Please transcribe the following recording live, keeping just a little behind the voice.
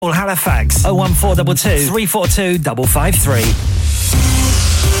Call Halifax 01422 342 553.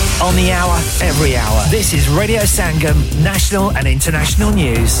 On the hour, every hour. This is Radio Sangam, national and international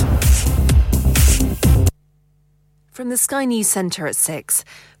news. From the Sky News Centre at 6,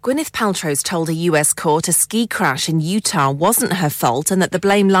 Gwyneth Paltrow's told a US court a ski crash in Utah wasn't her fault and that the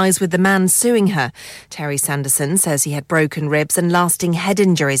blame lies with the man suing her. Terry Sanderson says he had broken ribs and lasting head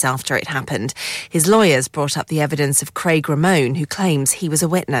injuries after it happened. His lawyers brought up the evidence of Craig Ramone, who claims he was a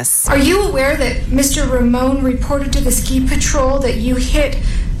witness. Are you aware that Mr. Ramone reported to the ski patrol that you hit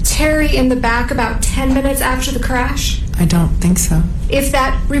Terry in the back about 10 minutes after the crash? I don't think so. If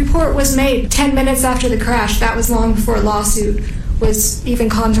that report was made 10 minutes after the crash, that was long before a lawsuit was even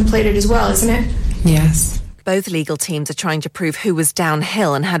contemplated as well, isn't it? Yes. Both legal teams are trying to prove who was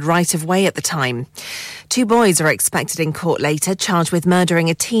downhill and had right of way at the time. 2 boys are expected in court later, charged with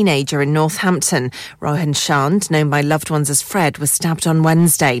murdering a teenager in Northampton. Rohan Chand, known by loved ones as Fred, was stabbed on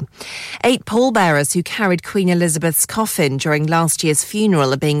Wednesday. 8 pallbearers who carried Queen Elizabeth's coffin during last year's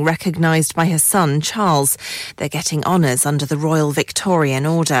funeral are being recognised by her son, Charles. They're getting honours under the Royal Victorian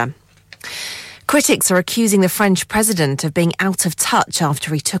Order. Critics are accusing the French president of being out of touch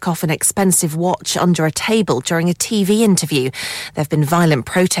after he took off an expensive watch under a table during a TV interview. There have been violent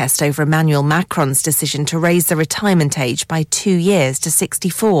protests over Emmanuel Macron's decision to raise the retirement age by 2 years to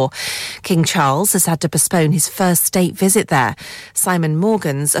 64. King Charles has had to postpone his first state visit there. Simon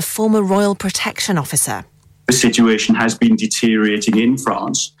Morgan's a former royal protection officer. The situation has been deteriorating in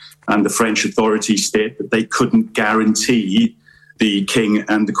France, and the French authorities state that they couldn't guarantee the King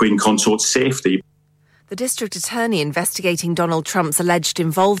and the Queen Consort's safety. The district attorney investigating Donald Trump's alleged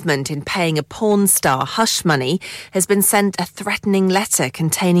involvement in paying a porn star hush money has been sent a threatening letter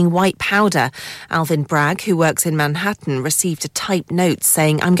containing white powder. Alvin Bragg, who works in Manhattan, received a typed note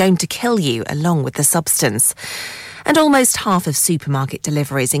saying, "I'm going to kill you," along with the substance. And almost half of supermarket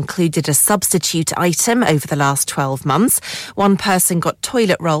deliveries included a substitute item over the last 12 months. One person got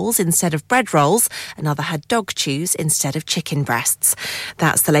toilet rolls instead of bread rolls. Another had dog chews instead of chicken breasts.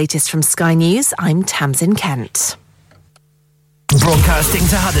 That's the latest from Sky News. I'm Tamsin Kent. Broadcasting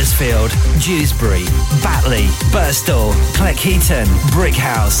to Huddersfield, Dewsbury, Batley, Birstall, Cleckheaton,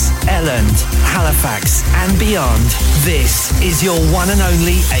 Brickhouse, Elland, Halifax and beyond. This is your one and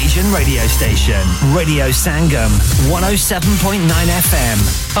only Asian radio station. Radio Sangam, 107.9 FM.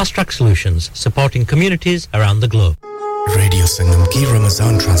 Fast Track Solutions, supporting communities around the globe. Radio Sangam की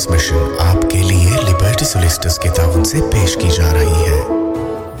Ramzan transmission आपके लिए liberty solicitors के ताउन से पेश की जा रही है।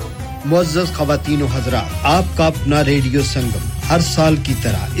 मुअज़्ज़ज़ ख़वातीन व हज़रात, आपका अपना रेडियो संगम हर साल की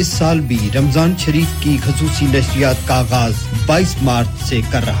तरह इस साल भी रमज़ान शरीफ की ख़ुसूसी नशरियात का आगाज़ 22 मार्च से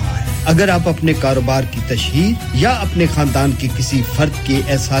कर रहा है। अगर आप अपने कारोबार की तशहीर या अपने खानदान के किसी फर्द के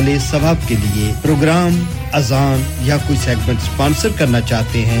एहसाले सवाब के लिए प्रोग्राम, अज़ान या कोई सेगमेंट स्पॉन्सर करना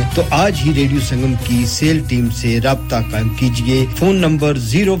चाहते हैं तो आज ही रेडियो संगम की सेल टीम से राब्ता कायम कीजिए। Phone number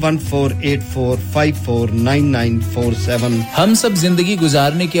 01484549947। हम सब जिंदगी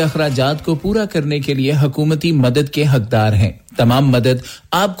गुजारने के अखराजात को पूरा करने के लिए हुकूमती मदद के हकदार हैं। तमाम मदद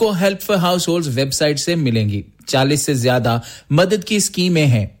आपको हेल्प फॉर हाउसहोल्ड्स वेबसाइट से मिलेंगी। 40 से ज्यादा मदद की स्कीमें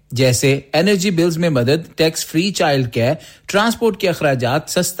हैं, जैसे एनर्जी बिल्स में मदद, tax free child care, transport के अखराजात,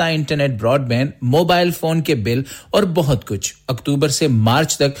 सस्ता इंटरनेट ब्रॉडबैंड, मोबाइल फोन के बिल और बहुत कुछ। अक्टूबर से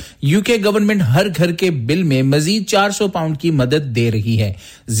मार्च तक यूके गवर्नमेंट हर घर के बिल में मजीद 400 पाउंड की मदद दे रही है।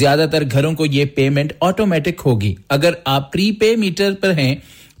 ज्यादातर घरों को ये पेमेंट ऑटोमेटिक होगी। अगर आप प्रीपे मीटर पर हैं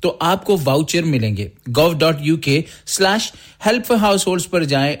तो आपको वाउचर मिलेंगे। gov.uk/help for households पर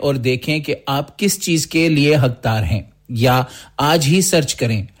जाएं और देखें कि आप किस चीज के लिए हकदार हैं, या आज ही सर्च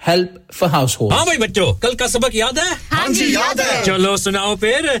करें हेल्प फॉर हाउसहोल्ड। हाँ भाई बच्चों, कल का सबक याद है? हाँ जी याद है। चलो सुनाओ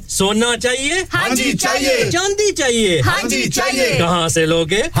फिर। सोना चाहिए? हाँ जी चाहिए। चांदी चाहिए? हाँ जी चाहिए। कहाँ से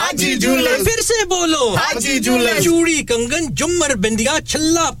लोगे? हाँ जी जूलर्स। फिर से बोलो। हाँ जी जूलर्स। चूड़ी, कंगन, झुमर, बिंदिया,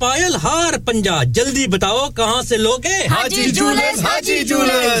 छल्ला, पायल, हार, पंजा, जल्दी बताओ कहाँ से लोगे? हाँ जी जूलर्स। हाँ जी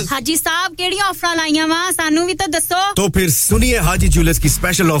जूलर्स। हाजी साहब केड़ी ऑफर लाईया वा सानू भी तो दसो। तो फिर सुनिए हाजी जूलर्स की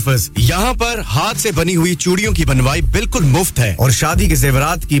स्पेशल ऑफर्स। यहाँ पर हाथ से बनी हुई चूड़ियों की बनवाई बिल्कुल मुफ्त है और शादी के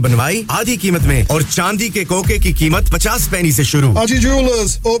जेवरात की बनवाई आधी कीमत में और चांदी के कोके की कीमत 50 पैसे से शुरू। Haji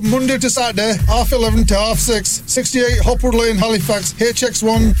Jewellers open Monday to Saturday 11:30 to 6:30, 68 Hopwood Lane, Halifax,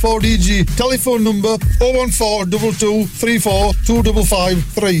 HX1 4DG. Telephone number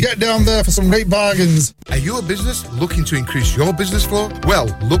 01422342553. Get down there for some great bargains. Are you a business looking to increase your business flow? Well,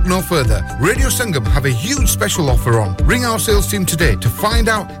 look no further. Radio Sangam have a huge special offer on. Ring our sales team today to find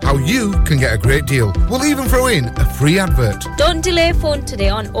out how you can get a great deal. We'll even throw in a free advert. Don't delay, phone today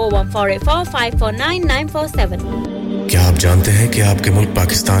on 01484 549 947. क्या आप जानते हैं कि आपके मुल्क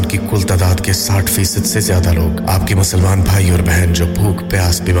पाकिस्तान की कुल तादाद के 60% से ज्यादा लोग आपके मुसलमान भाई और बहन जो भूख,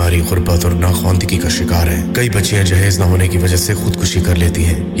 प्यास, बीमारी, गुर्बत और नाखवानदगी का शिकार हैं। कई बच्चियां जहेज न होने की वजह से खुदकुशी कर लेती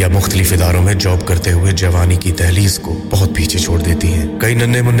हैं या मुख्तलिफ इदारों में जॉब करते हुए जवानी की दहलीज को बहुत पीछे छोड़ देती हैं। कई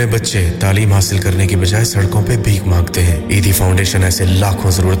नन्हे मुन्ने बच्चे तालीम हासिल करने की बजाय सड़कों पे भीख मांगते हैं। ईदी फाउंडेशन ऐसे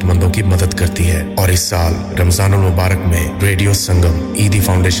लाखों जरूरतमंदों की मदद करती है और इस साल रमजानुल मुबारक में रेडियो संगम ईदी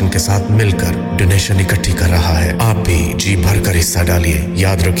फाउंडेशन के साथ मिलकर डोनेशन इकट्ठी कर रहा है। आप भी जी भरकर हिस्सा डालिए।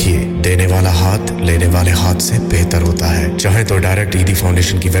 याद रखिए, देने वाला हाथ लेने वाले हाथ से बेहतर होता है। चाहे तो डायरेक्ट ईदी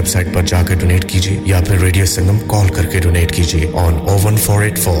फाउंडेशन की वेबसाइट पर जाकर डोनेट कीजिए या फिर रेडियो संगम कॉल करके डोनेट कीजिए ऑन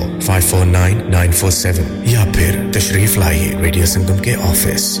 01484 549 947 या फिर तशरीफ लाइए रेडियो संगम के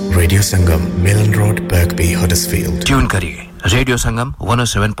ऑफिस, रेडियो संगम, मिलन रोड, बर्कबी, हडर्सफील्ड। ट्यून करिए रेडियो संगम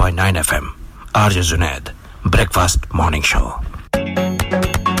 107.9 FM। RJ Junaid, breakfast morning show.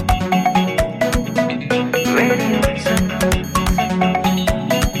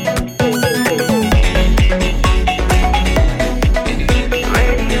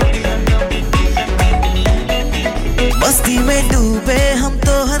 मस्ती में डूबे हम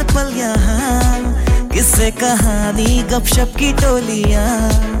तो हर पल यहाँ, किस्से कहानी गपशप की टोलियाँ,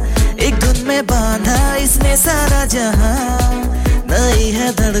 एक धुन में बांधा इसने सारा जहां। नई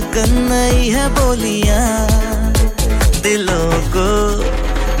है धड़कन, नई है बोलियां, दिलों को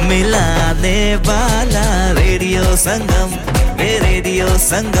मिलाने वाला रेडियो संगम, ये रेडियो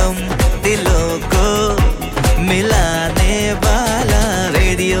संगम, दिलों को मिलाने वाला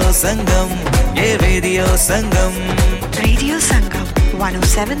रेडियो संगम, ये रेडियो संगम। रेडियो संगम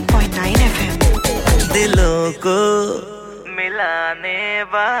 107.9 FM, दिलों को मिलाने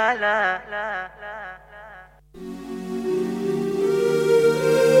वाला।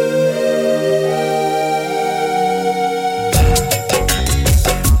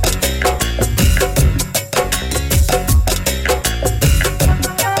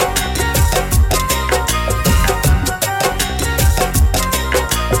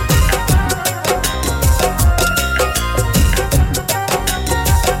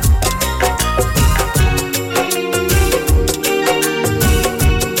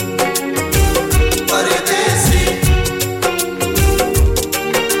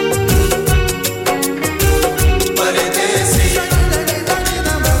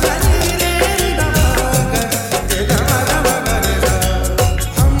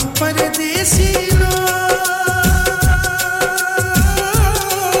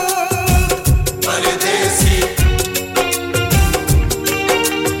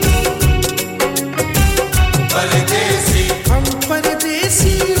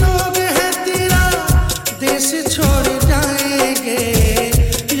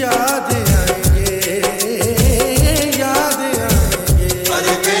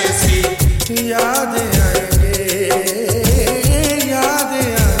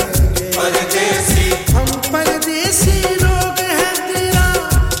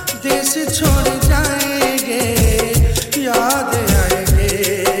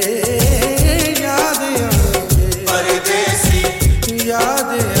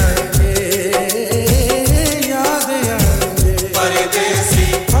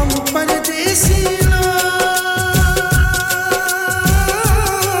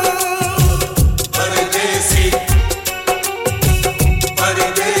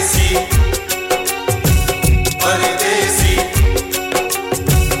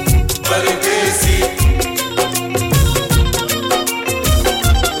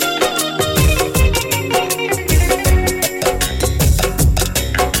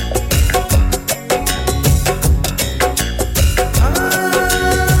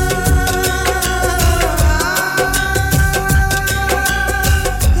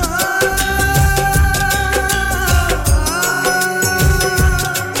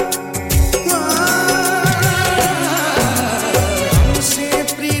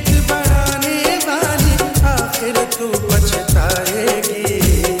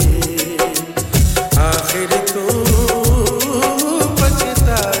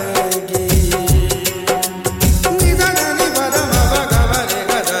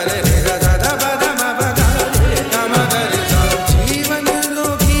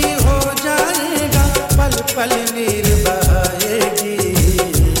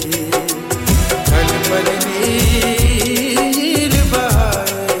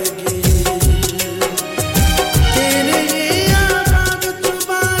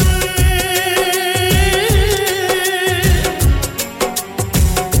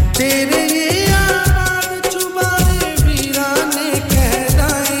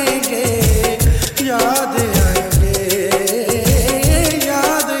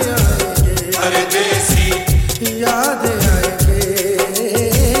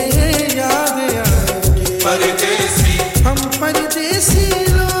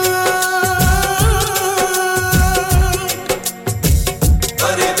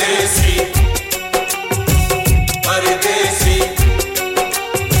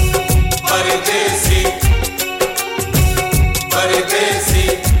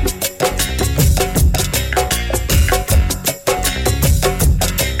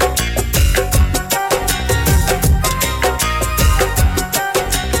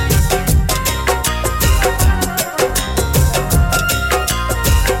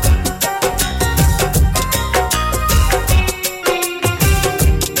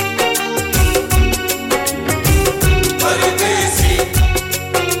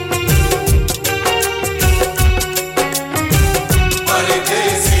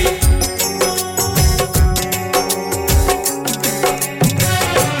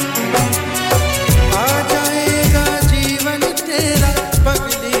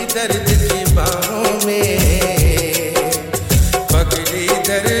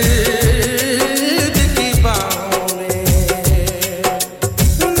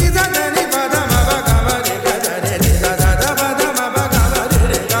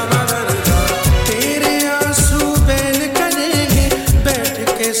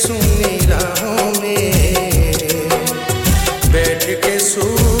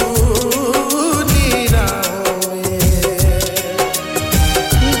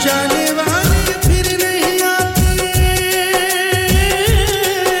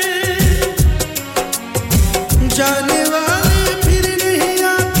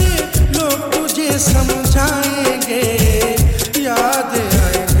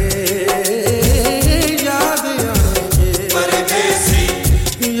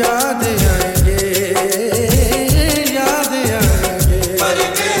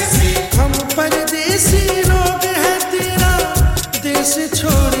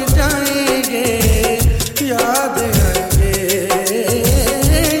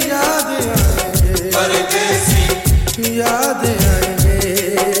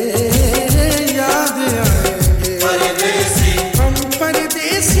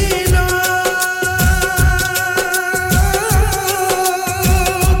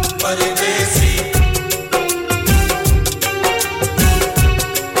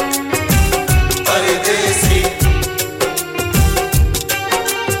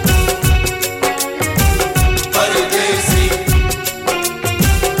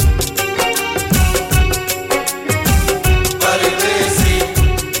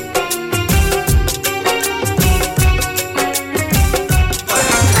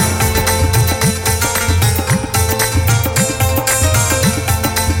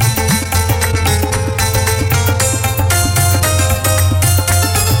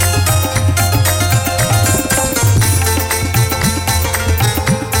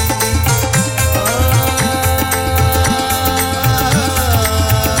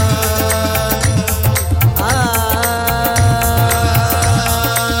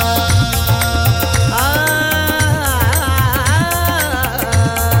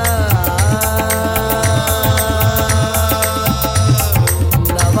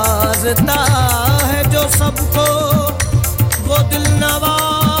 नवाजता है जो सबको वो दिल नवाज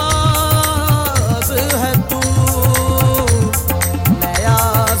है तू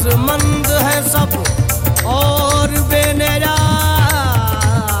नियाज़मंद है सब और बेनियाज़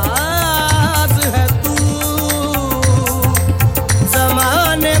है तू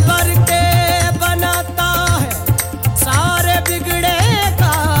ज़माने भर के बनाता है सारे बिगड़े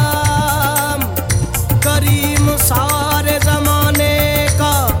काम करीम सारे ज़माने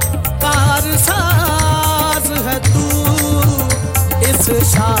का कारसाज है तू इस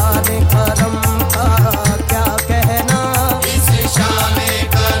शान करम का क्या कहना इस शान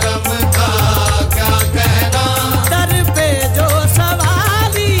करम का क्या कहना दर पे जो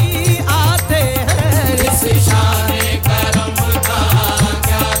सवाली आते हैं इस शान करम का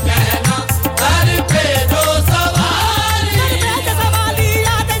क्या कहना दर पे जो सवाली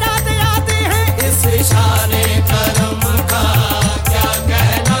आते हैं इस शान करम का क्या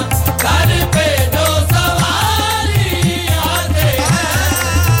कहना दर पे जो सवाली आते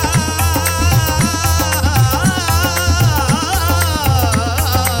हैं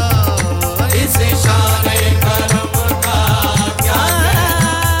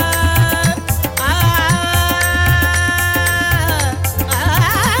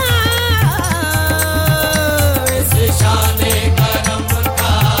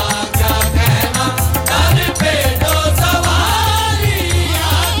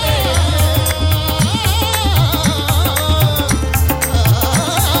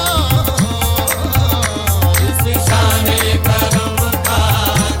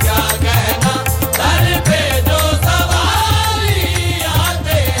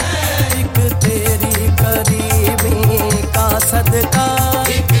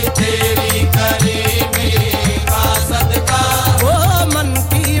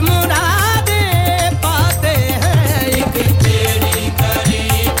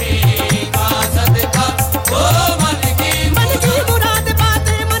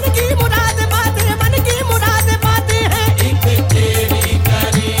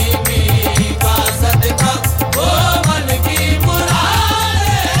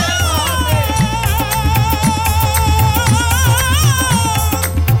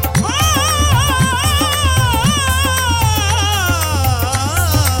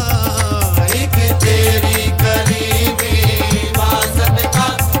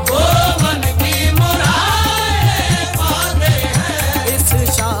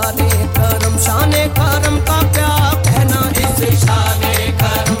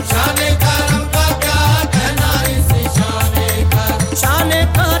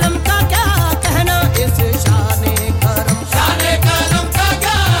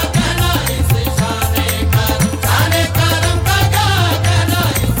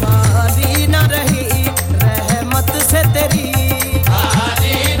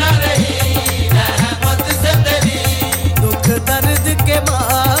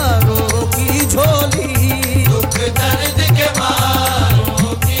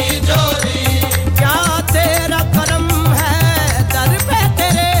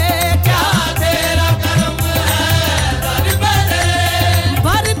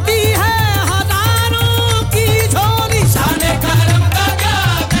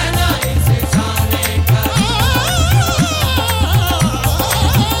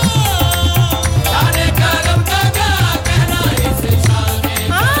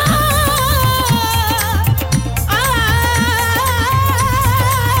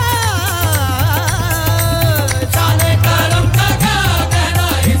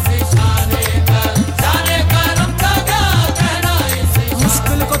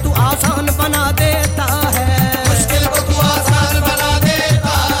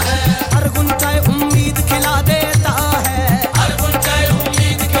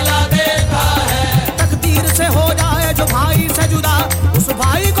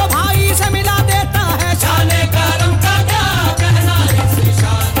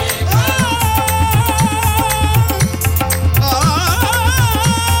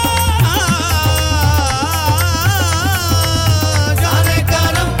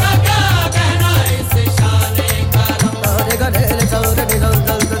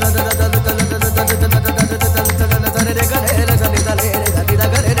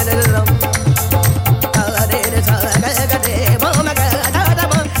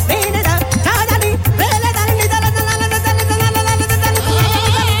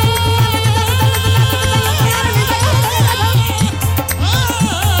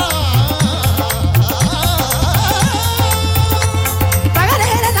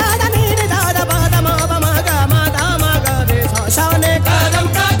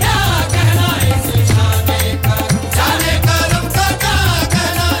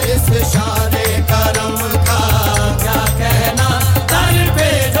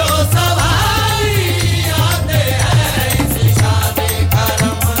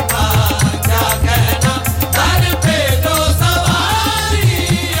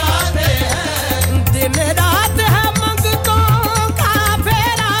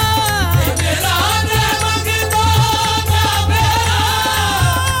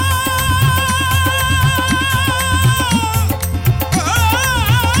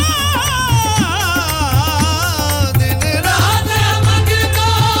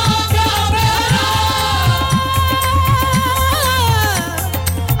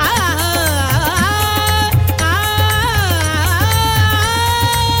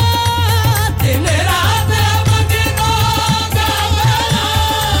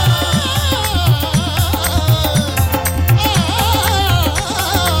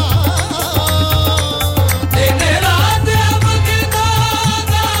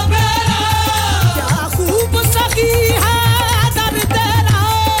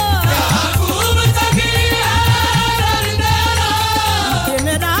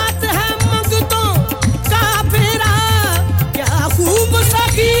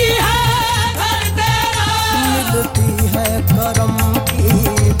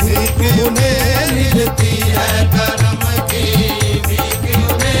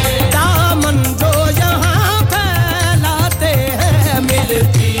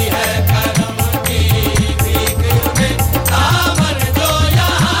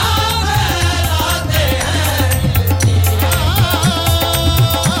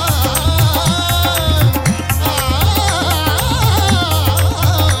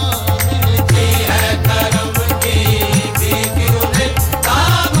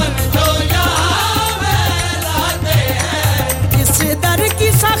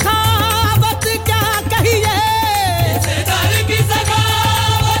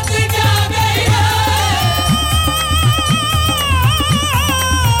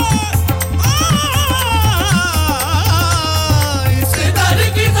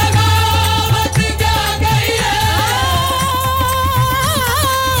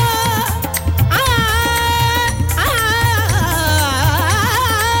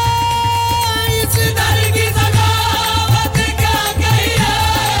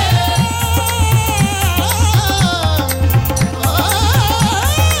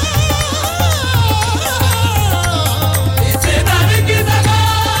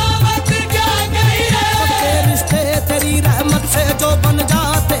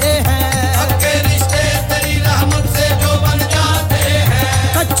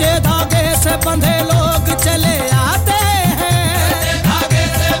कच्चे धागे से बंधे लोग चले आते हैं कच्चे धागे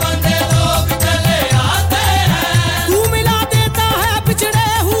से बंधे लोग चले आते हैं तू मिला देता है बिछड़े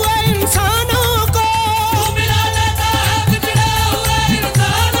हुए इंसानों को तू मिला देता है बिछड़े हुए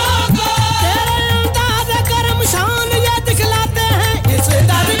इंसानों को तेरे अंदाज़ करम शान ये दिखलाते हैं इस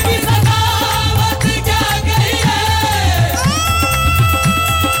दर की सजावट क्या गई है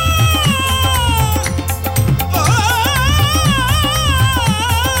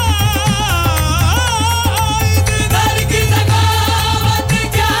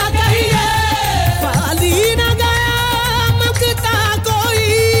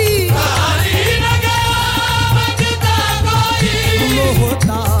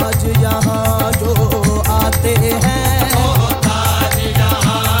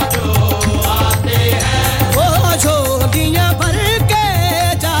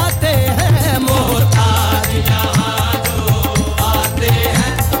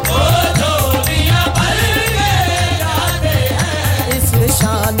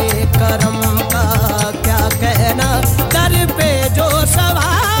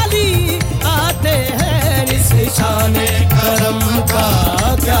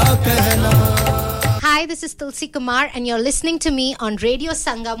Hi, this is Tulsi Kumar and you're listening to me on Radio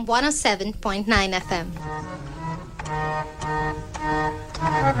Sangam 107.9 FM.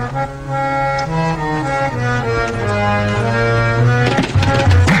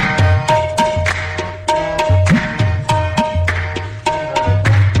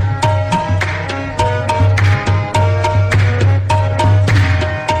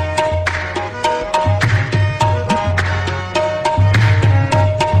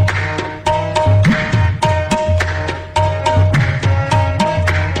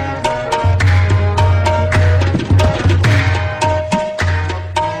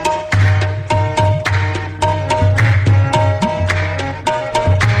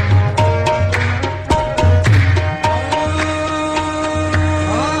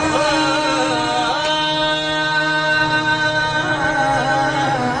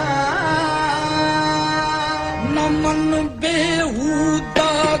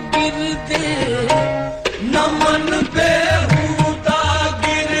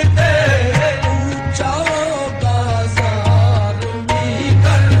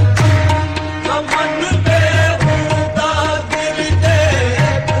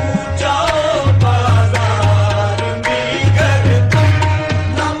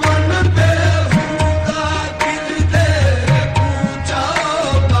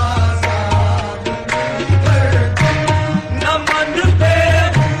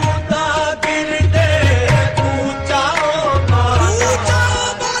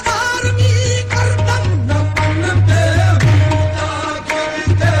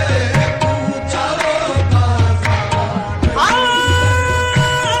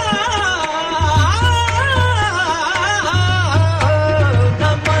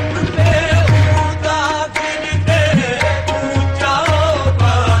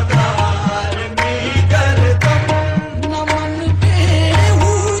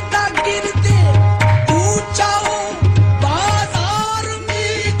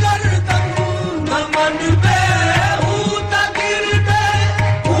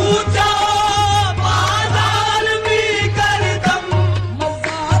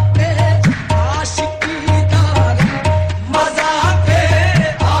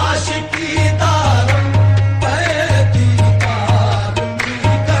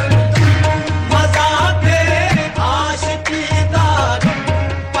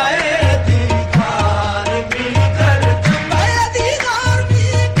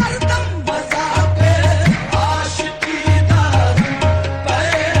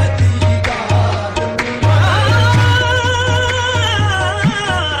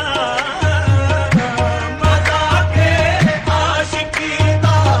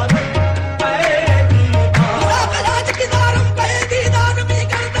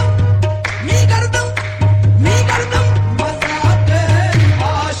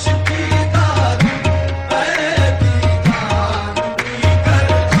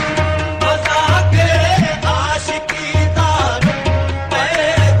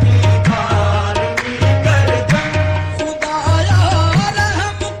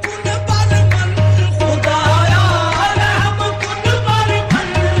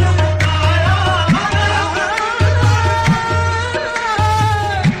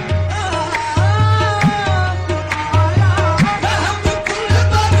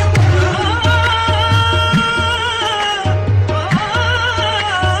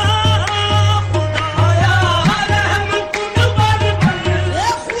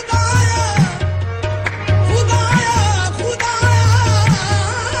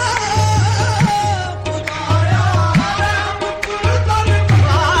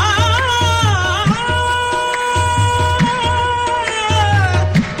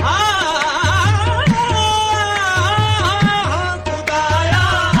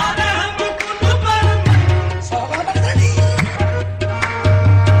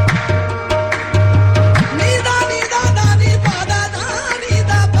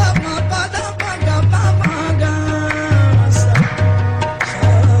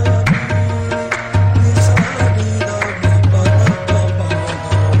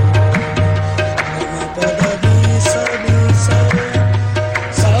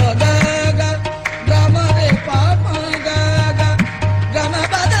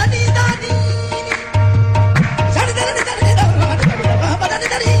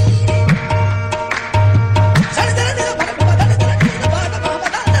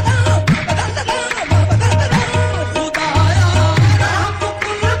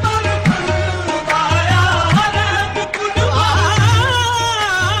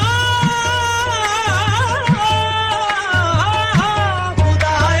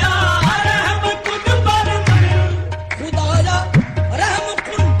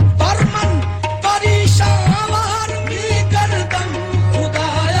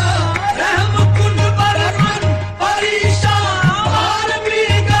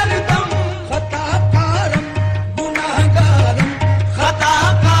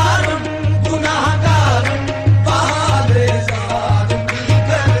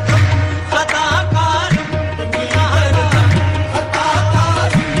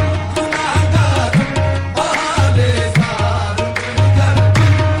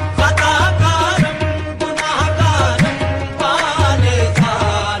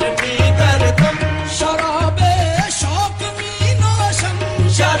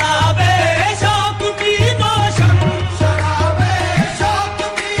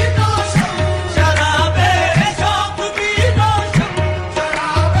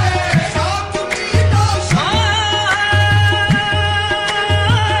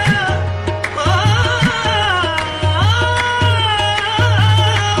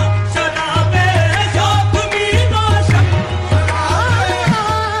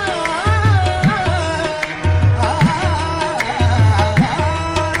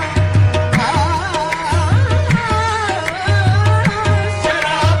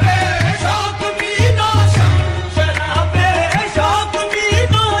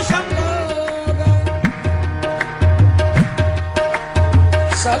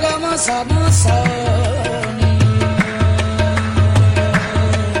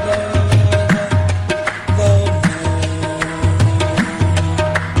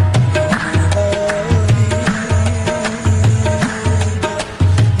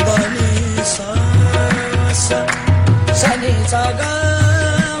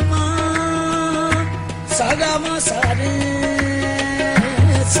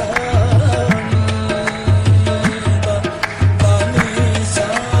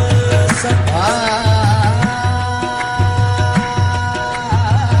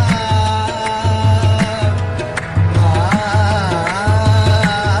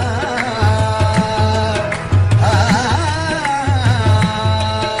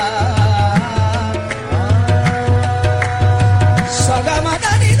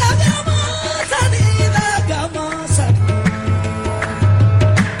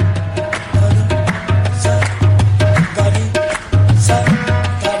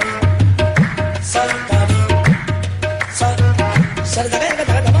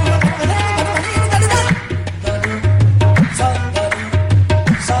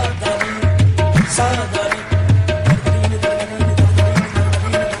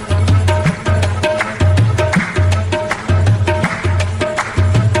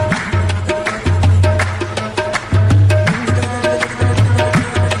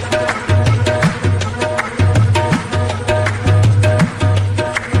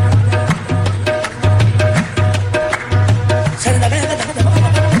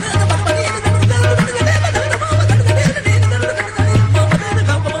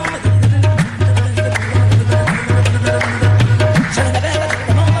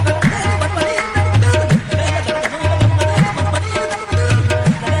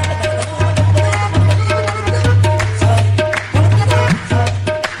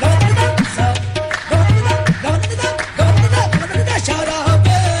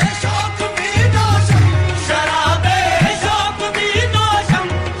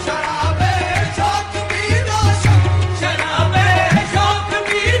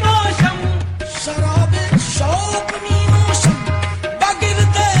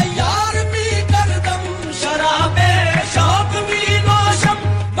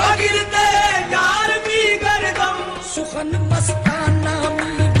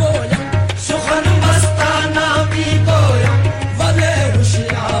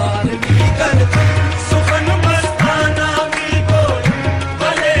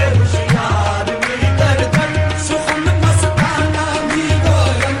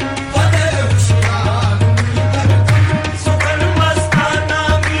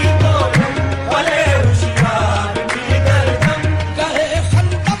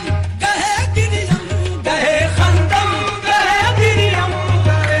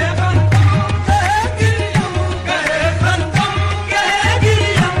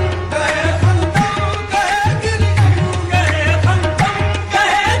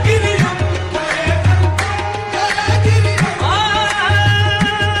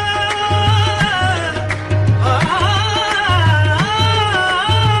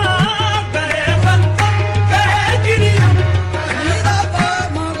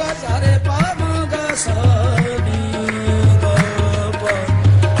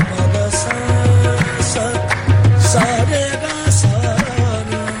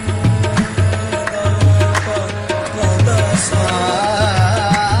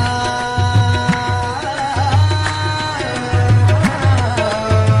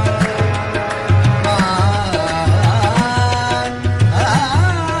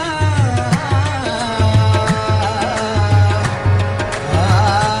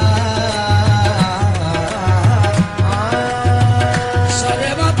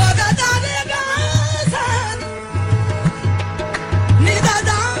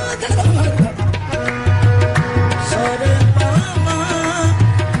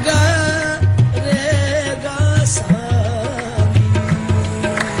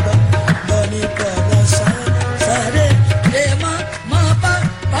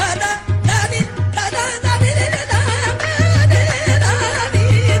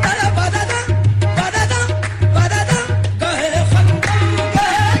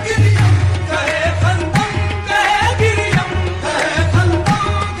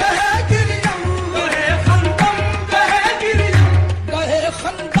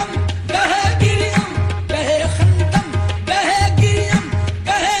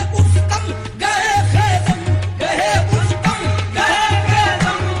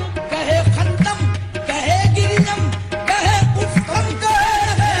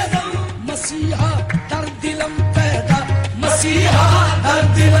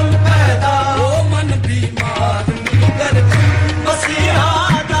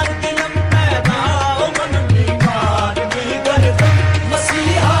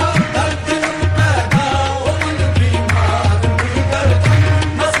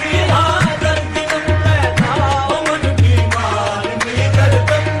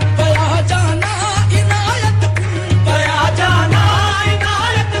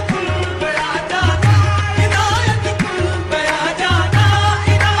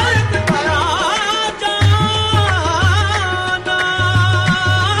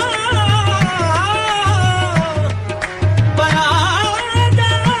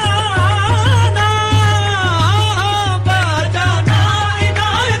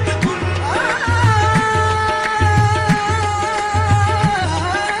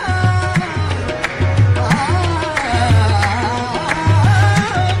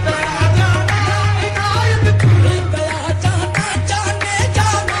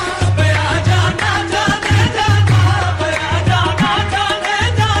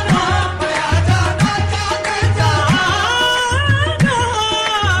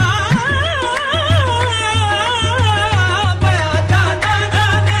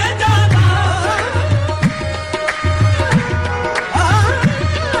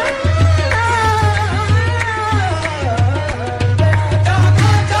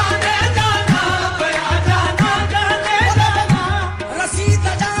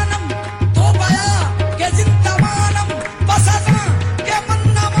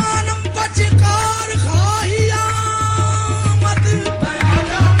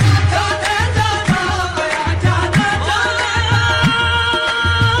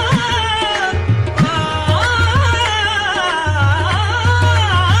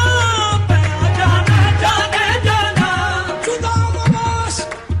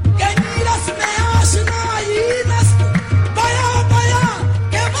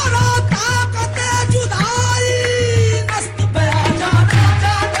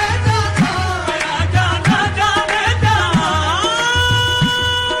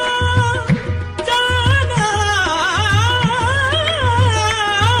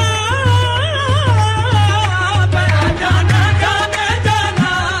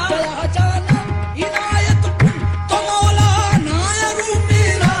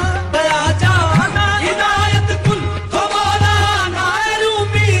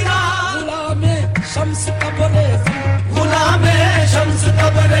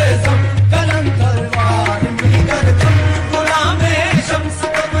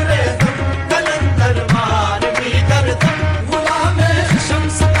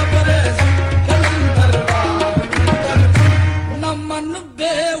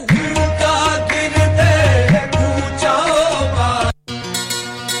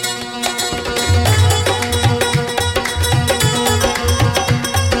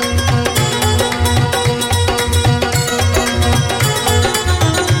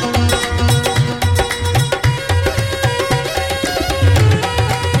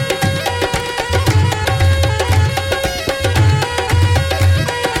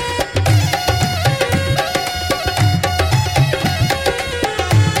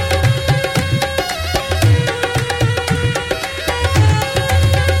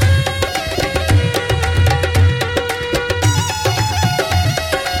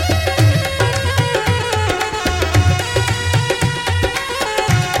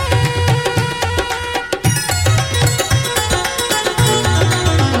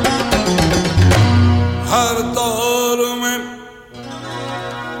 हर दौर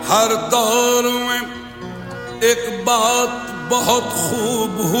में एक बात बहुत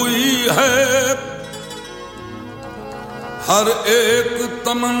खूब हुई है हर एक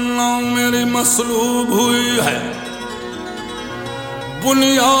तमन्ना मेरी मसलूब हुई है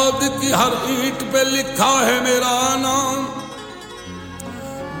बुनियाद की हर ईंट पे लिखा है मेरा नाम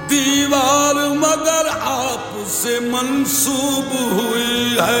दीवार मगर आपसे मंसूब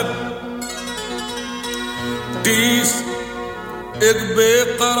हुई है टीस एक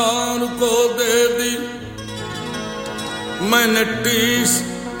बेकरार को दे दी मैंने टीस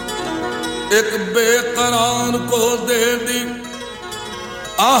एक बेकरार को दे दी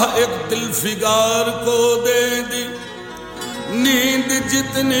आह एक दिल फिगार को दे दी नींद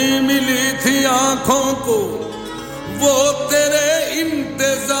जितनी मिली थी आंखों को वो तेरे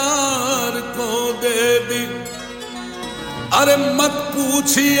इंतजार को दे दी अरे मत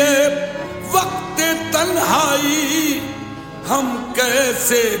पूछिए वक्त तन्हाई हम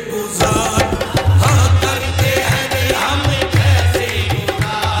कैसे गुजार हाँ करते हैं हम कैसे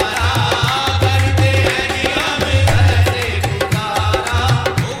गुजारा करते हैं हम कैसे गुजारा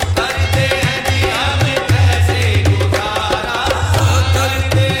करते हैं हम कैसे गुजारा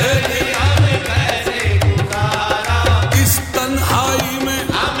करते हैं हम कैसे गुजारा इस तन्हाई में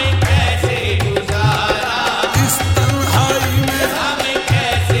हम कैसे गुजारा इस तन्हाई में हम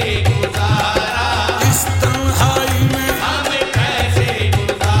कैसे गुजारा इस तन्हाई में हम कैसे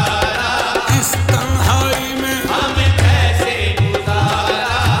गुजारा इस तन्हाई में हम कैसे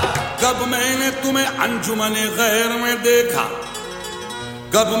गुजारा कब मैंने तुम्हें अंजुमने गैर में देखा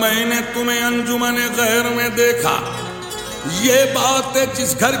कब मैंने तुम्हें अंजुमने गैर में देखा ये बात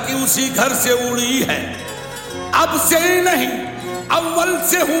जिस घर की उसी घर से उड़ी है अब से नहीं अव्वल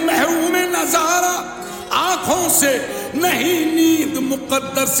से हूं महरूम नजारा आंखों से नहीं नींद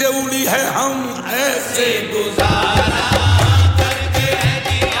मुकद्दर से उड़ी है हम ऐसे गुजारा करते हैं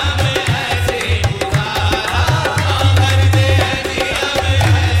जी हम ऐसे गुजारा करते हैं जी हम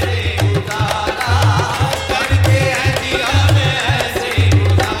ऐसे गुजारा करते हैं जी हम ऐसे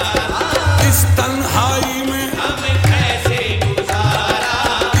गुजारा इस तन्हाई में हम कैसे गुजारा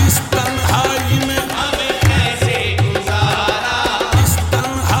इस तन्हाई में हम कैसे गुजारा इस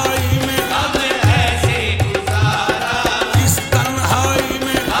तन्हाई में हम कैसे गुजारा इस तन्हाई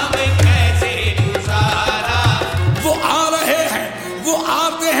में हम कैसे गुजारा वो आ रहे हैं वो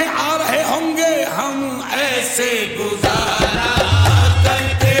आते हैं आ रहे होंगे हम ऐसे गुजारा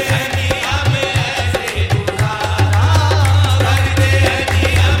करते हैं जी हम ऐसे गुजारा करते हैं जी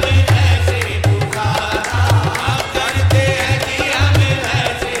हम ऐसे गुजारा करते हैं जी हम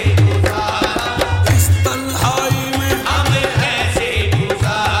ऐसे गुजारा इस तन्हाई में हम कैसे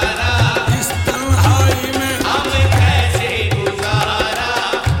गुजारा इस तन्हाई में हम कैसे गुजारा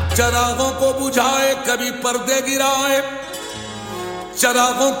चरागों को बुझाए कभी पर्दे गिराए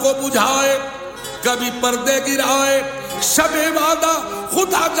चरागों को बुझाए कभी पर्दे गिराए शबे वादा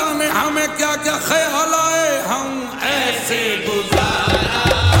खुदा जाने हमें क्या क्या ख्याल आए हम ऐसे गुजारा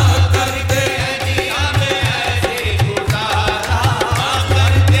करते हैं जी हम ऐसे गुजारा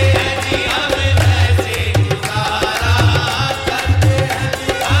करते हैं जी हम ऐसे गुजारा करते हैं जी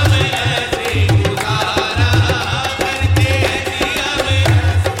हम ऐसे गुजारा करते हैं जी हम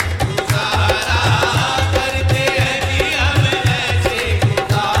ऐसे गुजारा करते हैं जी हम ऐसे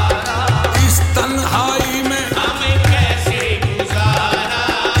गुजारा इस तन्हाई में हम कैसे गुजारा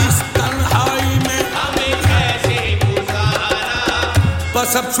इस तन्हाई में हम कैसे गुजारा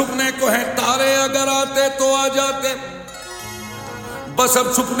बस अब छुपने को है तारे अगर आते तो आ जाते बस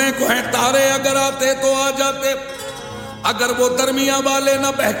अब छुपने को है तारे अगर आते तो आ जाते अगर वो दरमिया वाले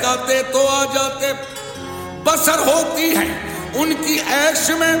न बहकाते तो आ जाते बसर होती है उनकी ऐश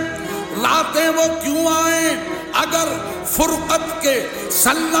में रातें वो क्यों आए अगर फुरकत के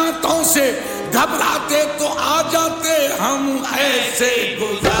सन्नाटों से घबराते तो आ जाते हम ऐसे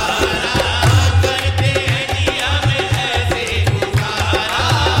गुजारा करते हैं जी हम ऐसे गुजारा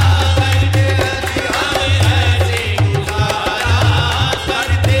करते हैं जी हम ऐसे गुजारा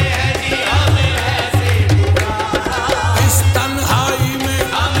करते हैं जी हम ऐसे गुजारा इस तन्हाई में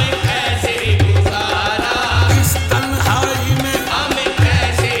हम कैसे गुजारा इस तन्हाई में हम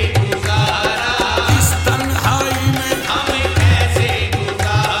कैसे गुजारा इस तन्हाई में हम कैसे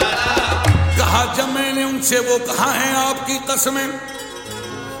गुजारा कहा जब मैंने उनसे वो कहा है आपकी कसमें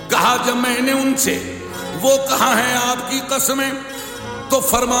कहा जब मैंने उनसे वो कहा है आपकी कसमें तो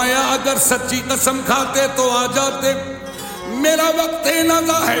फरमाया अगर सच्ची कसम खाते तो आ जाते मेरा वक्त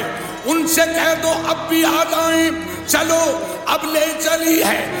नज़ा है उनसे कह दो अब भी आ जाएं चलो अब ले चली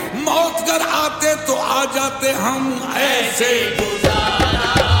है मौत कर आते तो आ जाते हम ऐसे गुजारा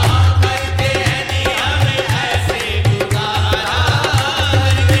करते हैं जी हम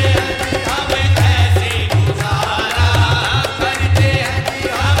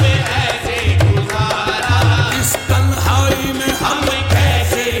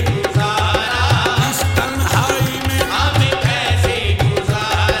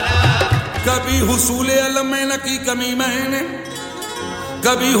कमी मैंने,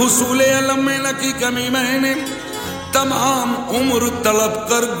 कभी हुसूल अलम में न की कमी मैंने, तमाम उम्र तलब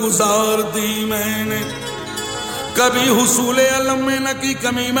कर गुजार दी मैंने। कभी हुसूल अलम में न की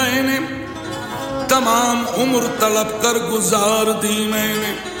कमी मैंने, तमाम उम्र तलब कर गुजार दी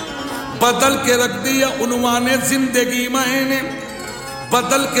मैंने। बदल के रख दिया उन्वाने जिंदगी मैंने,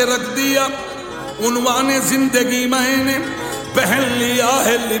 बदल के रख दिया उन्वाने जिंदगी मैंने, पहन लिया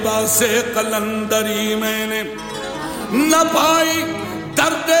है लिबासे कलंदरी मैंने। न पाई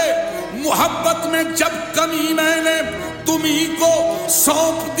दर्दे मोहब्बत में जब कमी मैंने, तुम्ही को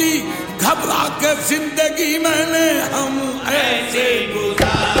सौंप दी घबरा के जिंदगी मैंने। हम ऐसे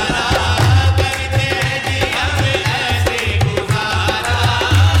गुजारा करते हैं जी, हमें ऐसे गुजारा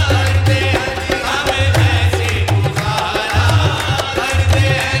करते हैं जी, हमें ऐसे गुजारा करते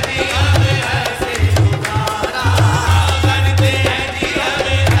हैं जी, हमें ऐसे गुजारा करते हैं जी,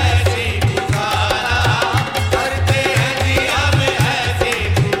 हमें ऐसे गुजारा करते हैं जी, हमें ऐसे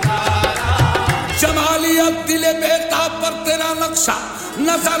गुजारा। जमाली अब दिले बेटा पर तेरा नक्शा,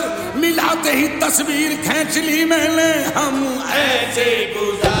 नजर मिलाते ही तस्वीर खींच ली मैंने। हम ऐसे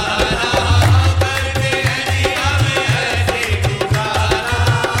गुजारा करते हैं जी, हमें ऐसे गुजारा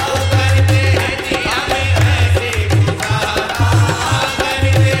करते हैं जी, हमें ऐसे गुजारा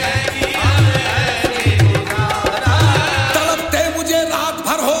करते हैं जी, हमें ऐसे गुजारा। तड़पते मुझे रात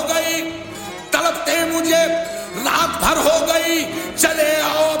भर हो गई, तड़पते मुझे रात भर हो गई, चले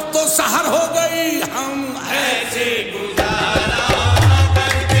आओ अब तो सहर हो गई। हम ऐसे गुजारा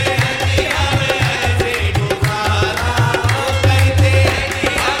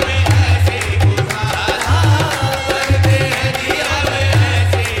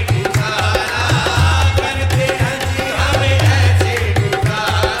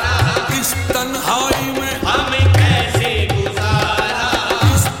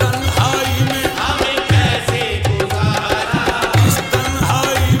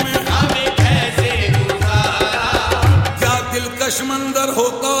मंदर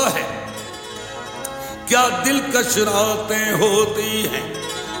होता है, क्या दिलकश रातें होती हैं,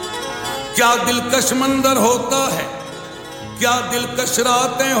 क्या दिलकश मंदर होता है, क्या दिलकश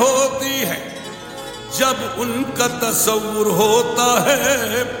रातें होती हैं, जब उनका तस्वुर होता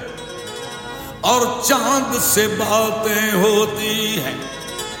है और चांद से बातें होती हैं।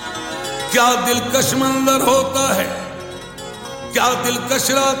 क्या दिलकश मंदर होता है, क्या दिलकश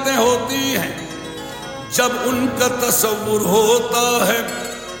रातें होती हैं, जब उनका तस्वुर होता है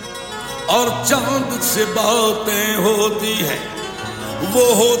और चांद से बातें होती हैं। वो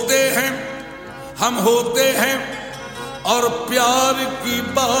होते हैं, हम होते हैं और प्यार की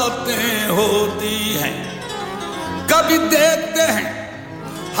बातें होती हैं। कभी देखते हैं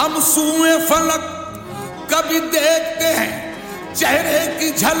हम सूए फलक, कभी देखते हैं चेहरे की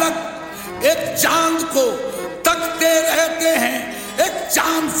झलक, एक चांद को तकते रहते हैं, एक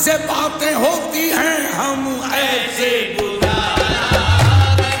चांद से बातें होती हैं। हम ऐसे गुजारा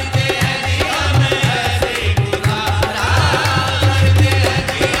करते हैं जी, हमें ऐसे गुजारा करते हैं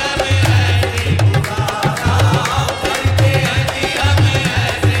जी, हमें ऐसे गुजारा करते हैं जी, हमें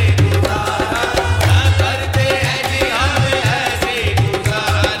ऐसे गुजारा करते हैं जी, हमें ऐसे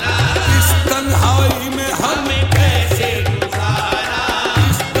गुजारा। इस तन्हाई में हमें कैसे गुजारा,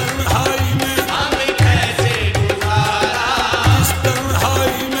 इस तन्हाई में हमें कैसे गुजारा, इस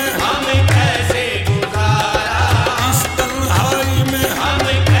तन्हाई में हमें कैसे गुजारा, इस तन्हाई में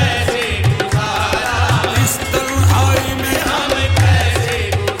हमें कैसे गुजारा, इस तन्हाई में हमें कैसे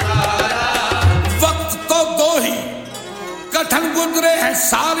गुजारा। वक्त तो दो ही कठिन गुजरे हैं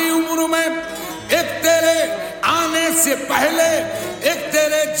सारी उम्र में, एक तेरे आने से पहले, एक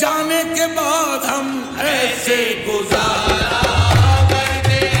तेरे जाने के बाद। हम ऐसे गुजारा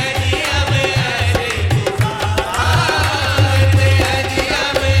करते हैं जी, हमें ऐसे गुजारा करते हैं जी,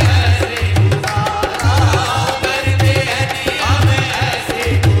 हमें ऐसे गुजारा करते हैं जी, हमें ऐसे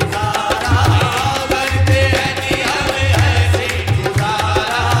गुजारा करते हैं जी, हमें ऐसे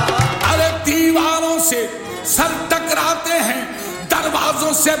गुजारा। अरे दीवारों से सर टकराते हैं,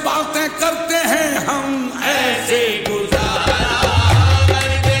 दरवाजों से बातें करते हैं। हम ऐसे गुजारा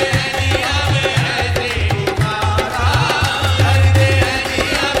करते हैं जी, हमें ऐसे गुजारा करते हैं जी,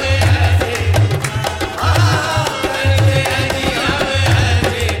 हमें ऐसे गुजारा करते हैं जी, हमें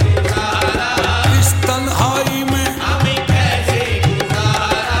ऐसे गुजारा। इस तन्हाई में हमें कैसे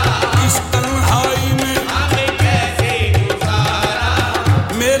गुजारा, इस तन्हाई में हमें कैसे गुजारा।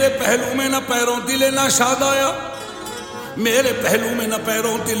 मेरे पहलू में न पैरों दिले ना शाद आया, मेरे पहलू में न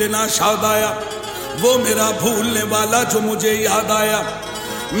पैरों दिल ना शाद आया, वो मेरा भूलने वाला जो मुझे याद आया।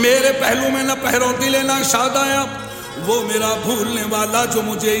 मेरे पहलू में न पैरों दिल ना शाद आया, वो मेरा भूलने वाला जो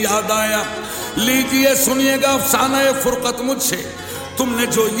मुझे याद आया। लीजिए सुनिएगा अफसाना फुरकत मुझसे तुमने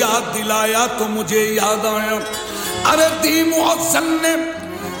जो याद दिलाया तो मुझे याद आया अरे दी मुअज्जल ने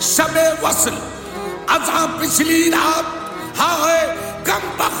शबे वस्ल अज़ा पिछली रात हाय कम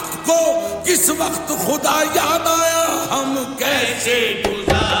वक्त को किस वक्त खुदा याद आया हम कैसे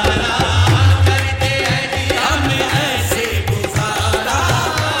गुजारा करते हैं जी हम ऐसे गुजारा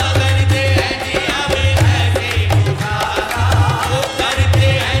करते हैं जी हम ऐसे गुजारा करते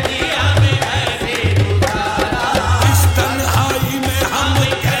हैं जी हम ऐसे गुजारा इस तन्हाई में हम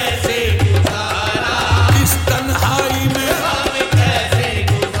कैसे गुजारा इस तन्हाई में हम कैसे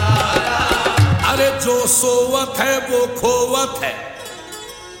गुजारा अरे जो सोवत है वो खोवत है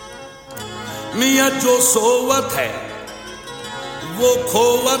मियां जो सोवत है वो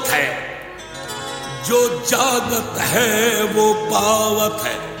खोवत है जो जागत है वो पावत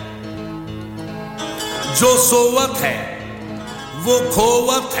है जो सोवत है वो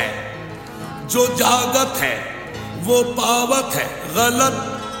खोवत है जो जागत है वो पावत है गलत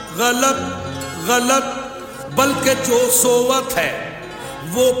गलत गलत बल्कि जो सोवत है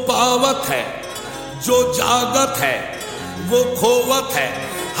वो पावत है जो जागत है वो खोवत है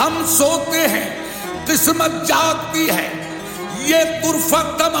हम सोते हैं किस्मत जागती है ये तुरफा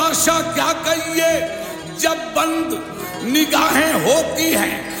तमाशा क्या कहिए जब बंद निगाहें होती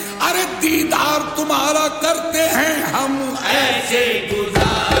हैं अरे दीदार तुम्हारा करते हैं हम ऐसे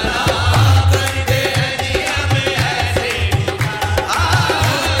गुजारा करते हैं जी हम ऐसे गुजारा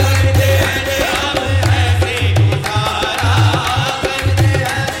करते हैं जी हम ऐसे गुजारा करते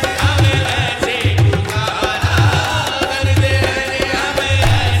हैं जी हम ऐसे गुजारा करते हैं जी हम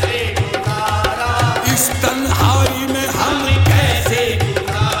ऐसे गुजारा इस तन्हाई में हम कैसे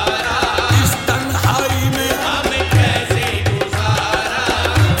गुजारा इस तन्हाई में हम कैसे गुजारा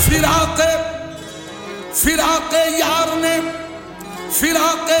फिराके यार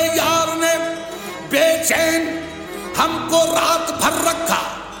ने बेचैन हमको रात भर रखा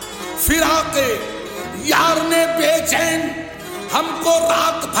फिराके यार ने बेचैन हमको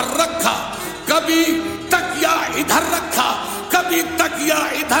रात भर रखा कभी तकिया इधर रखा कभी तकिया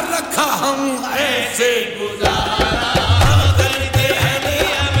इधर रखा हम ऐसे गुजारा करते हैं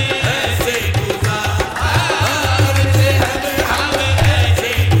हम ऐसे गुजारा करते हैं हम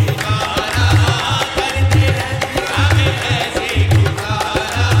ऐसे गुजारा करते हैं हम ऐसे गुजारा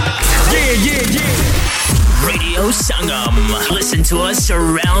Yeah. Radio Sangam. Listen to us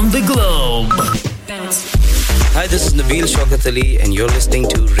around the globe. Hi, this is Nabeel Shaukat Ali and you're listening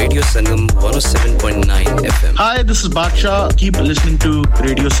to Radio Sangam 107.9 FM. Hi, this is Baksha. Keep listening to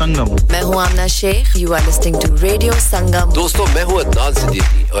Radio Sangam. मैं हूँ आमना Sheikh. You are listening to Radio Sangam. दोस्तों मैं हूँ अदनान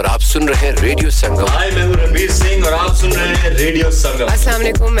सिद्दीकी और आप सुन रहे हैं radio संगम. Hi, मैं हूँ रणबीर सिंह और आप सुन रहे हैं रेडियो संगम. अस्सलाम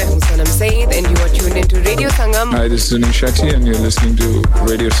वालेकुम, मैं हूँ सनम Saeed and you are tuned into Radio Sangam. Hi, this is Zunin Shetty and you're listening to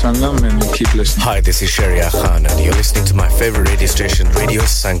Radio Sangam and keep listening. Hi, this is Sharia Khan and you're listening to my favorite radio station, Radio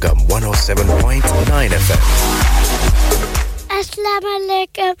Sangam 107.9 FM. अस्सलाम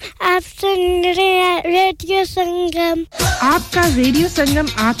वालेकुम, आप सुन रहे हैं radio संगम. आपका radio संगम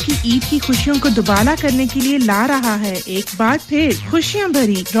आपकी ईद की खुशियों को दुबारा करने के लिए ला रहा है एक बार फिर खुशियां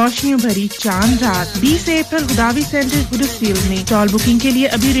भरी रोशनियों भरी चांद रात 20 अप्रैल गुदावी सेंटर हुडर्सफील्ड में. टॉल बुकिंग के लिए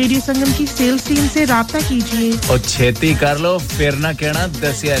अभी रेडियो संगम की सेल्स टीम से राब्ता कीजिए और छेती कर लो फिर ना कहना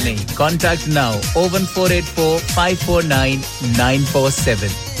दसिया नहीं. Contact now 01484 549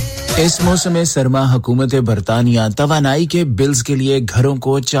 947. इस मौसम सरमा हुकूमत बरतानिया तवानाई के बिल्स के लिए घरों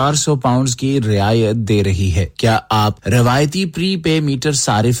को 400 पाउंड्स की रियायत दे रही है. क्या आप रवायती प्री पे मीटर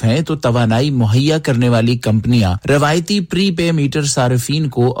सारिफ हैं तो तवानाई मुहैया करने वाली कंपनियां रवायती प्री पे मीटर सारिफीन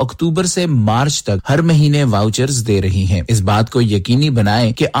को अक्टूबर से मार्च तक हर महीने वाउचर्स दे रही हैं. इस बात को यकीनी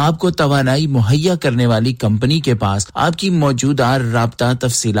बनाएं कि आपको तवानाई मुहैया करने वाली कंपनी के पास आपकी मौजूदा राब्ता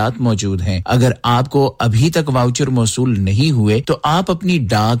तफसीलात मौजूद हैं. अगर आपको अभी तक वाउचर मौसूल नहीं हुए तो आप अपनी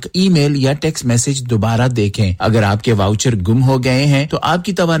डाक ईमेल या टेक्स्ट मैसेज दोबारा देखें. अगर आपके वाउचर गुम हो गए हैं तो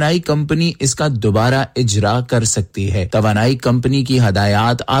आपकी तवानाई कंपनी इसका दोबारा इजरा कर सकती है. तवानाई कंपनी की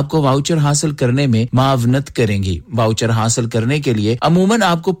हदायत आपको वाउचर हासिल करने में मावनत करेंगी. वाउचर हासिल करने के लिए अमूमन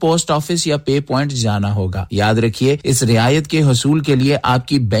आपको पोस्ट ऑफिस या पे पॉइंट जाना होगा. याद रखिए इस रियायत के हसूल के लिए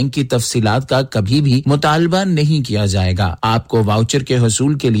आपकी बैंक की तफसीलात का कभी भी मुतालबा नहीं किया जाएगा. आपको वाउचर के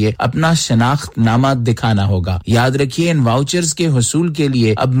हसूल के लिए अपना शनाख्तनामा दिखाना होगा. याद रखिए इन वाउचर्स के हसूल के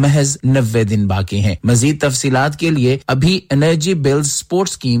लिए अब महज 90 दिन बाकी हैं. मजीद तफसीलात के लिए अभी एनर्जी बिल्स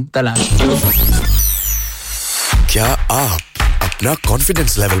स्पोर्ट्स स्कीम तलाश कीजिए. क्या आप अपना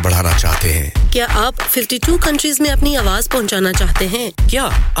कॉन्फिडेंस लेवल बढ़ाना चाहते हैं? क्या आप 52 कंट्रीज में अपनी आवाज पहुंचाना चाहते हैं? क्या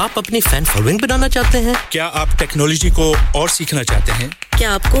आप अपनी फैन फॉलोइंग बनाना चाहते हैं? क्या आप टेक्नोलॉजी को और सीखना चाहते हैं?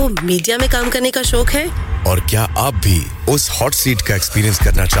 क्या आपको मीडिया में काम करने का शौक है? और क्या आप भी उस हॉट सीट का एक्सपीरियंस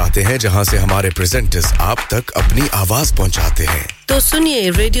करना चाहते हैं जहां से हमारे प्रेजेंटर्स आप तक अपनी आवाज पहुंचाते हैं? तो सुनिए,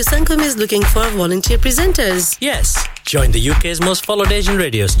 Radio Sangam is looking for volunteer presenters. Yes, join the UK's most followed Asian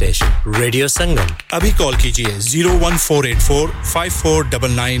radio station, Radio Sangam. Abhi call kijiye 01484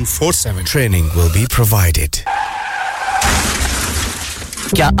 549947. Training will be provided.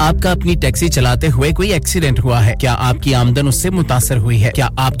 क्या आपका अपनी टैक्सी चलाते हुए कोई एक्सीडेंट हुआ है? क्या आपकी आमदन उससे मुतासर हुई है? क्या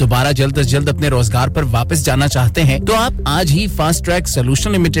आप दोबारा जल्द से जल्द अपने रोजगार पर वापस जाना चाहते हैं? तो आप आज ही फास्ट ट्रैक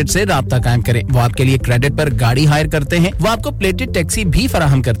सॉल्यूशन लिमिटेड से राब्ता कायम करें। वो आपके लिए क्रेडिट पर गाड़ी हायर करते हैं। वो आपको प्लेटेड टैक्सी भी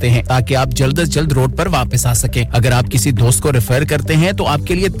फराहम करते हैं ताकि आप जल्द से जल्द रोड पर वापस आ सकें। अगर आप किसी दोस्त को रेफर करते हैं तो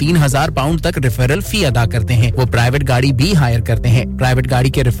आपके लिए £3000 तक रेफरल फी अदा करते हैं। वो प्राइवेट गाड़ी भी हायर करते हैं। प्राइवेट गाड़ी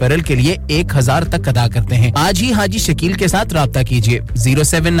के रेफरल के लिए 1000 तक अदा करते हैं। आज ही हाजी शकील के साथ राब्ता कीजिए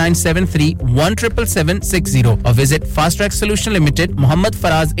 07973-17760 or visit Fast Track Solution Limited, Mohammed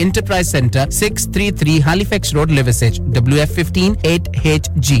Faraz Enterprise Center, 633 Halifax Road, Liversedge, WF15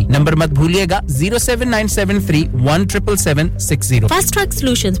 8HG. Number मत भूलिएगा 07973-17760. Fast Track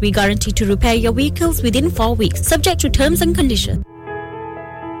Solutions, we guarantee to repair your vehicles within 4 weeks, subject to terms and conditions.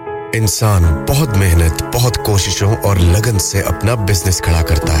 इंसान बहुत मेहनत, बहुत कोशिशों और लगन से अपना बिजनेस खड़ा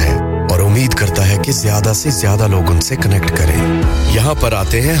करता है और उम्मीद करता है कि ज्यादा से ज्यादा लोग उनसे कनेक्ट करें। यहाँ पर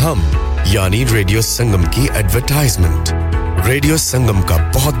आते हैं हम, यानी रेडियो संगम की एडवर्टाइजमेंट। रेडियो संगम का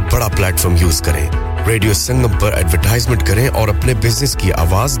बहुत बड़ा प्लेटफॉर्म यूज करें। रेडियो संगम पर एडवर्टाइजमेंट करें और अपने बिजनेस की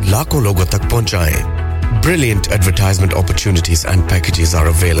आवाज लाखों लोगों तक पहुंचाएं। Brilliant advertisement opportunities and packages are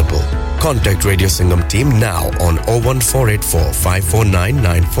available. Contact Radio Sangam team now on 01484 549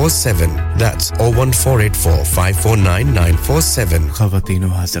 947. That's 01484 549 947. ख़वातीन व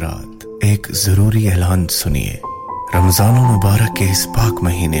हज़रात, एक ज़रूरी ऐलान सुनिए। रमज़ान मुबारक के इस पाक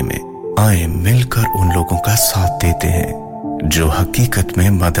महीने में आए मिलकर उन लोगों का साथ देते हैं जो हकीकत में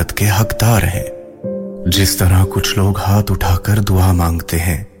मदद के हकदार हैं। जिस तरह कुछ लोग हाथ उठाकर दुआ मांगते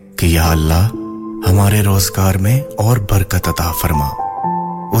हैं कि या अल्लाह हमारे रोजगार में और बरकत अता फरमा,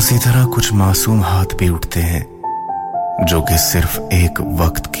 उसी तरह कुछ मासूम हाथ भी उठते हैं जो कि सिर्फ एक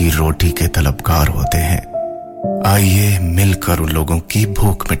वक्त की रोटी के तलबगार होते हैं। आइए मिलकर उन लोगों की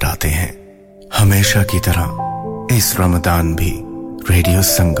भूख मिटाते हैं। हमेशा की तरह इस रमजान भी रेडियो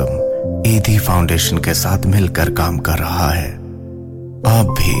संगम ईदी फाउंडेशन के साथ मिलकर काम कर रहा है। आप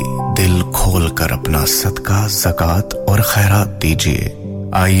भी दिल खोलकर अपना सदका, ज़कात और खैरात दीजिए।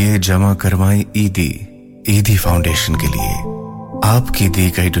 आइए जमा करवाएं ईदी फाउंडेशन के लिए। आपकी दी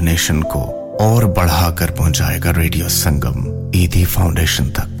गई डोनेशन को और बढ़ाकर पहुंचाएगा रेडियो संगम ईदी फाउंडेशन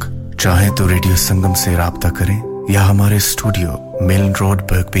तक। चाहे तो रेडियो संगम से राब्ता करें या हमारे studio Milan Road,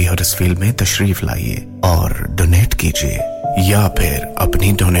 Birkby, Huddersfield में तशरीफ लाइए और डोनेट कीजिए, या फिर अपनी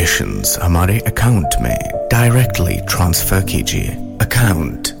डोनेशंस हमारे अकाउंट में डायरेक्टली ट्रांसफर कीजिए।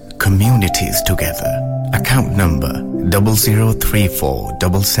 Account Communities Together. Account number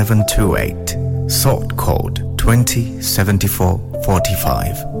 00347728. Sort code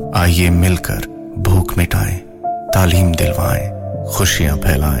 207445. आइए मिलकर भूख मिटाएं, तालीम दिलवाएं, खुशियां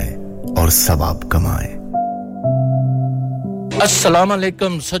फैलाएं और सवाब कमाएं। अस्सलाम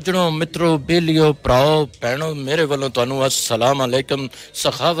वालेकुम सज्जनों, मित्रों, बेलियो, भराओ, भैणों, मेरे वालों तानू अस्सलाम वालेकुम।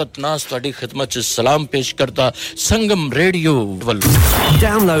 सखावत नास तुहाडी खिदमत च सलाम पेश करता संगम रेडियो वालों।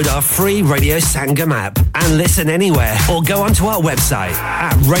 Download our free Radio Sangam app and listen anywhere or go onto our website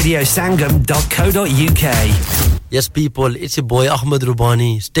at radiosangam.co.uk. Yes, people, it's your boy Ahmed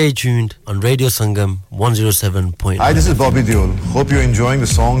Rubani. Stay tuned on Radio Sangam 107.9. Hi, this is Bobby Deol. Hope you're enjoying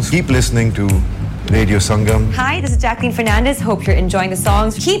the songs. Keep listening to Radio Sangam. Hi, this is Jacqueline Fernandez. Hope you're enjoying the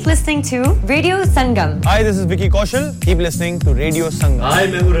songs. Keep listening to Radio Sangam. Hi, this is Vicky Kaushal. Keep listening to Radio Sangam. Hi,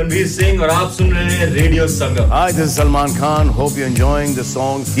 मैं हूँ रणवीर सिंह और आप सुन रहे हैं Radio Sangam. Hi, this is Salman Khan. Hope you're enjoying the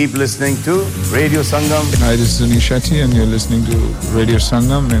songs. Keep listening to Radio Sangam. Hi, this is Sunil Shetty and you're listening to Radio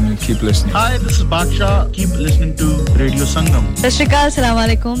Sangam and keep listening. Hi, this is Baksha. Keep listening to Radio Sangam. Sat Shri Akal, Assalamu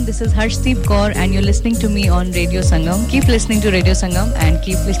Alaikum. This is Harshdeep Kaur and you're listening to me on Radio Sangam. Keep listening to Radio Sangam and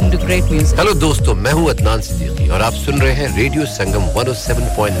keep listening to great music. Hello दोस्तों, मैं हूँ अदनान और आप सुन रहे हैं radio संगम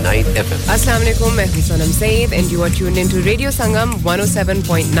 107.9 FM. अस्सलाम वालेकुम, मैं हूं सनम Saeed and you are tuned into Radio Sangam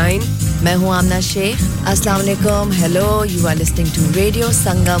 107.9. मैं हूं आमना शेख. अस्सलाम वालेकुम. Hello, you are listening to Radio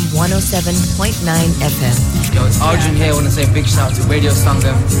Sangam 107.9 FM. Yo, it's Arjun here. I want to say a big shout out to Radio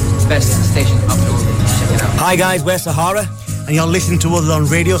Sangam, best station up north. Check it out. Hi guys, we're Sahara and you're listening to us on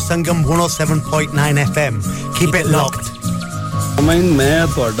Radio Sangam 107.9 FM. Keep it locked. मैं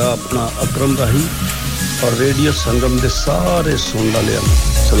ਤੁਹਾਡਾ ਆਪਣਾ ਅਕਰਮ ਰਾਹੀ और radio संगम दे सारे सुन वाले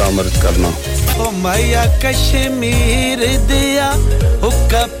सलाम अर्ज करना। ओ मैया कश्मीर दिया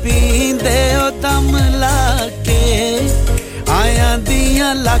हुक्का पींदे ओ दम लाके माया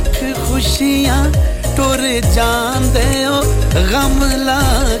दियां लख खुशियां टुर जांदे ओ गम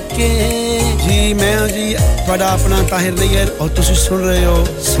लाके जी मैं जी ਤੁਹਾਡਾ ਆਪਣਾ ਤਾਹਿਰ ਨਈਰ और ਤੁਸੀਂ सुन रहे हो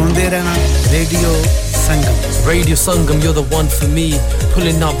सुनते रहना radio Sangam Radio Sangam, you're the one for me.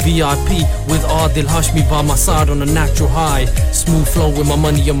 Pulling up VIP with Adil Hashmi by my side on a natural high. Smooth flow with my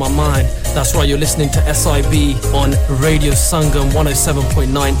money in my mind. That's right, you're listening to SIB on Radio Sangam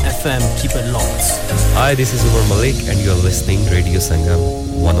 107.9 FM. Keep it locked. Hi, this is Umar Malik and you're listening Radio Sangam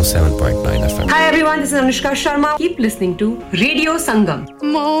 107.9 FM. Hi everyone, this is Anushka Sharma. Keep listening to Radio Sangam.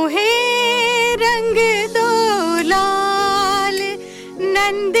 Mohe rang do laal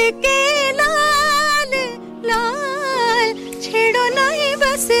nand ke laal laal chhedo nahi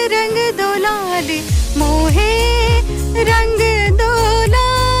bas rang do laal mohe rang do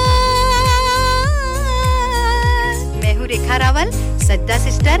laal मैं हूँ रेखा रावल सज्जा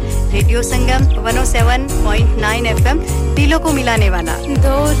sister radio संगम 107.9 FM दिलों को मिलाने वाला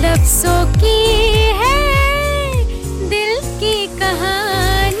दो लफ्जों की है दिल की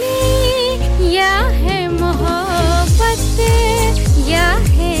कहानी या है मोहब्बत या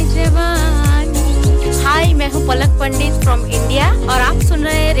है जवानी हाय मैं हूँ पलक पंडित फ्रॉम इंडिया और आप सुन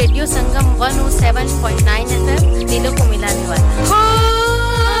रहे हैं रेडियो संगम 107.9 FM दिलों को मिलाने वाला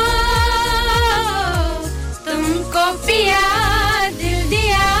तुमको पिया दिल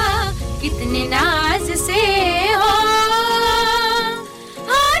दिया कितने नाज से हो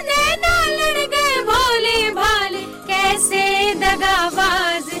नैना लड़ गए भोले भाले कैसे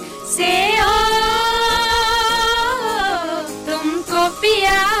दगाबाज से हो तुमको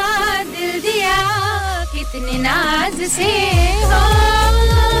पिया दिल दिया कितने नाज से हो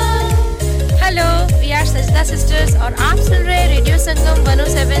hello we are Sajda sisters और आप सुन रहे हैं रेडियो संगम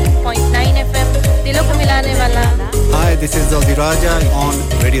 107.9 FM दिलों को मिलाने वाला Hi, this is Zaldi Raja on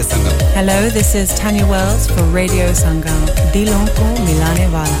Radio Sangam. Hello, this is Tanya Wells for Radio Sangam. Dilon ko milane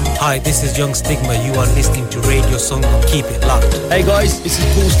wala. Hi, this is Young Stigma. You are listening to Radio Sangam. Keep it locked. Hey guys, this is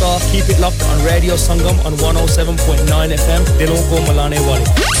Cool Star. Keep it locked on Radio Sangam on 107.9 FM. Dilon ko milane wale.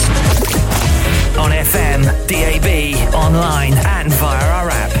 On FM, DAB, online and via our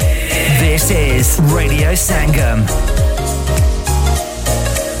app. This is Radio Sangam.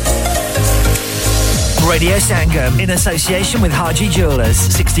 Radio Sangam in association with Haji Jewellers,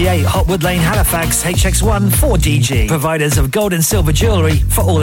 68 Hotwood Lane, Halifax, HX1 4DG. Providers of gold and silver jewellery for all